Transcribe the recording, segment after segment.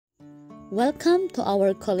Welcome to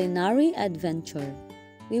our culinary adventure.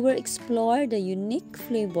 We will explore the unique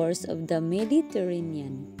flavors of the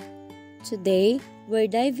Mediterranean. Today, we're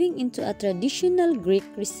diving into a traditional Greek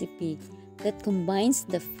recipe that combines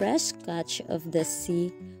the fresh catch of the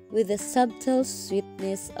sea with the subtle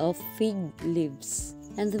sweetness of fig leaves.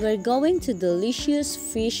 And we're going to delicious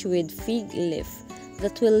fish with fig leaf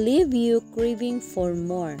that will leave you craving for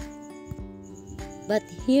more. But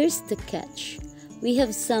here's the catch. We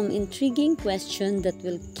have some intriguing questions that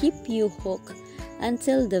will keep you hooked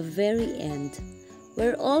until the very end,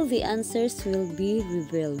 where all the answers will be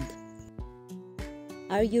revealed.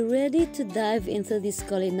 Are you ready to dive into this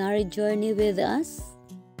culinary journey with us?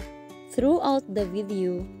 Throughout the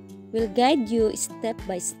video, we'll guide you step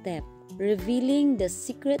by step, revealing the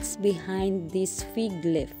secrets behind this fig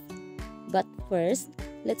leaf. But first,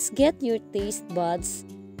 let's get your taste buds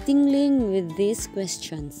tingling with these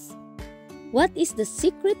questions. What is the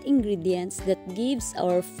secret ingredients that gives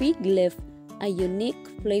our fig leaf a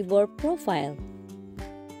unique flavor profile?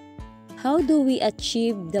 How do we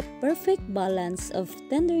achieve the perfect balance of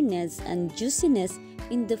tenderness and juiciness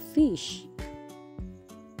in the fish?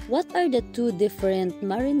 What are the two different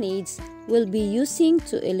marinades we'll be using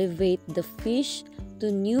to elevate the fish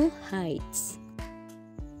to new heights?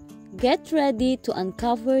 Get ready to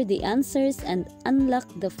uncover the answers and unlock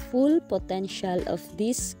the full potential of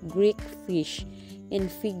this Greek fish in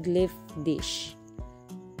fig leaf dish.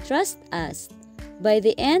 Trust us, by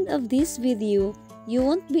the end of this video, you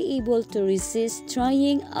won't be able to resist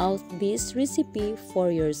trying out this recipe for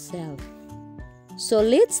yourself. So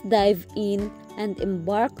let's dive in and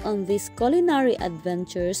embark on these culinary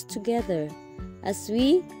adventures together, as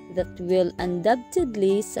we that will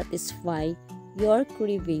undoubtedly satisfy your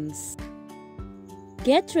cravings.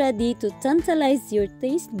 Get ready to tantalize your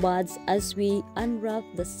taste buds as we unwrap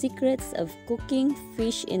the secrets of cooking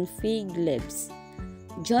fish in fig leaves.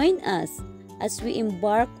 Join us as we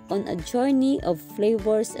embark on a journey of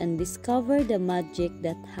flavors and discover the magic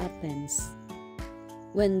that happens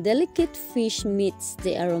when delicate fish meets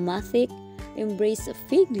the aromatic embrace of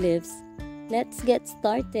fig leaves. Let's get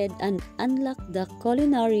started and unlock the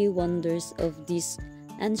culinary wonders of this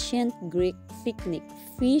ancient Greek technique,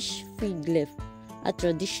 fish fig leaf, a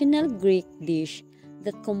traditional Greek dish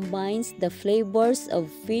that combines the flavors of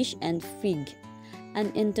fish and fig.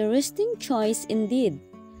 An interesting choice indeed.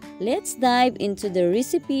 Let's dive into the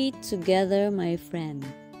recipe together, my friend.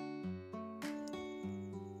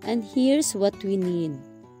 And here's what we need.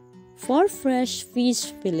 4 fresh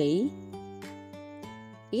fish fillet,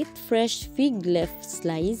 8 fresh fig leaf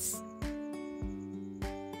slices,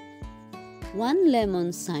 1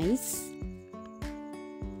 lemon slice,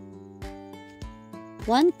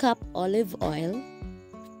 1 cup olive oil,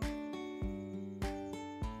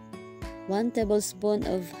 1 tablespoon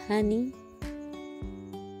of honey,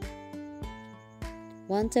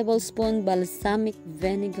 1 tablespoon balsamic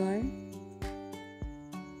vinegar,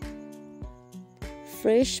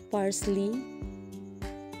 fresh parsley,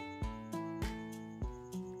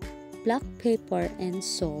 black pepper and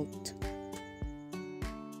salt.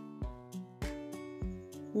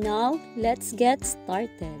 Now, let's get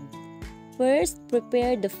started. First,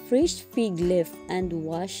 prepare the fresh fig leaf and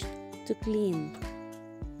wash to clean.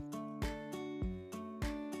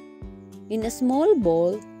 In a small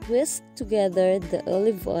bowl, whisk together the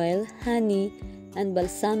olive oil, honey, and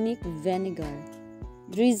balsamic vinegar.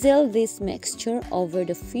 Drizzle this mixture over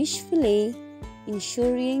the fish fillet,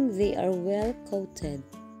 ensuring they are well coated.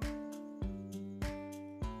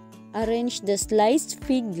 Arrange the sliced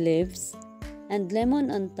fig leaves and lemon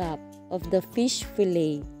on top of the fish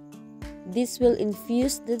fillet. This will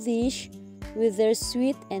infuse the dish with their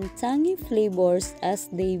sweet and tangy flavors as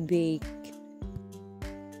they bake.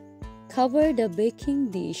 Cover the baking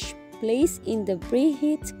dish. Place in the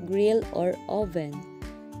preheat grill or oven.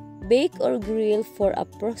 Bake or grill for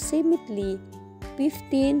approximately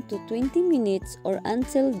 15 to 20 minutes or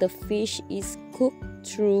until the fish is cooked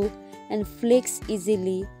through and flakes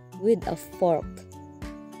easily with a fork.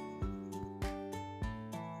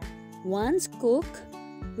 Once cooked,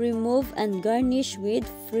 remove and garnish with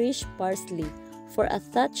fresh parsley for a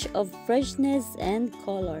touch of freshness and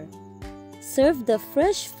color. Serve the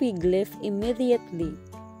fresh fig leaf immediately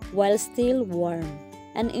while still warm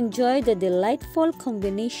and enjoy the delightful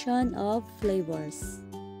combination of flavors.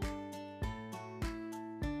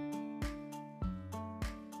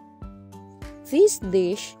 This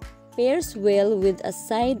dish pairs well with a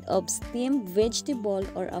side of steamed vegetable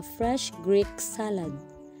or a fresh Greek salad.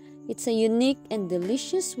 It's a unique and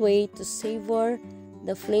delicious way to savor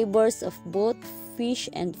the flavors of both fish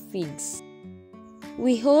and figs.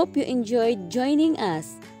 We hope you enjoyed joining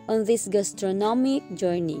us on this gastronomic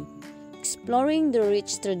journey, exploring the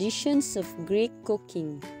rich traditions of Greek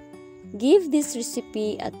cooking. Give this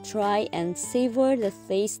recipe a try and savor the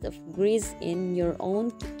taste of Greece in your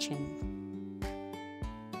own kitchen.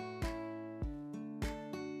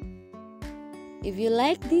 If you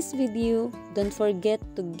like this video, don't forget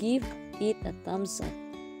to give it a thumbs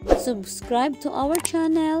up. Subscribe to our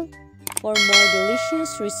channel for more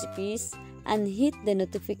delicious recipes and hit the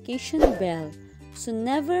notification bell so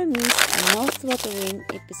never miss a mouth-watering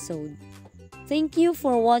episode. Thank you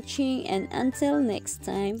for watching, and until next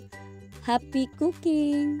time, happy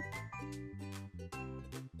cooking!